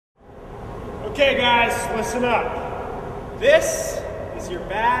Okay guys, listen up. This is your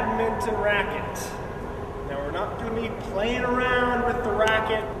badminton racket. Now we're not going to be playing around with the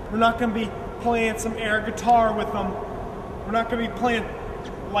racket. We're not going to be playing some air guitar with them. We're not going to be playing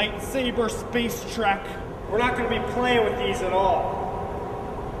lightsaber space trek. We're not going to be playing with these at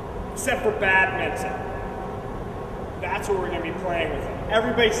all. Except for badminton. That's what we're going to be playing with them.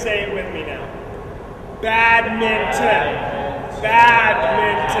 Everybody say it with me now. Badminton.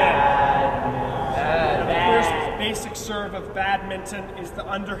 Badminton. The first basic serve of badminton is the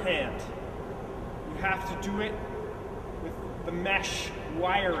underhand. You have to do it with the mesh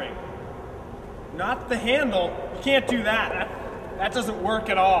wiring. Not the handle. You can't do that. That doesn't work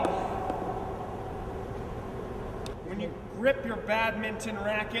at all. When you grip your badminton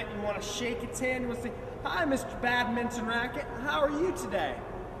racket, you want to shake its hand. You want to say, "Hi, Mr. Badminton Racket. How are you today?"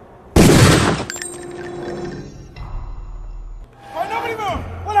 All right, nobody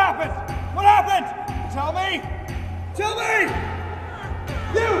move. What happened? What happened? Tell me. Tell me.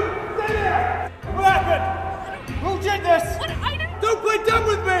 You, stay there. What happened? Who did this? What? I didn't. Don't play dumb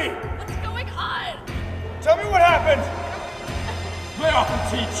with me. What's going on? Tell me what happened. Lay off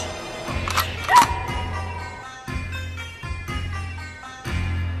and teach.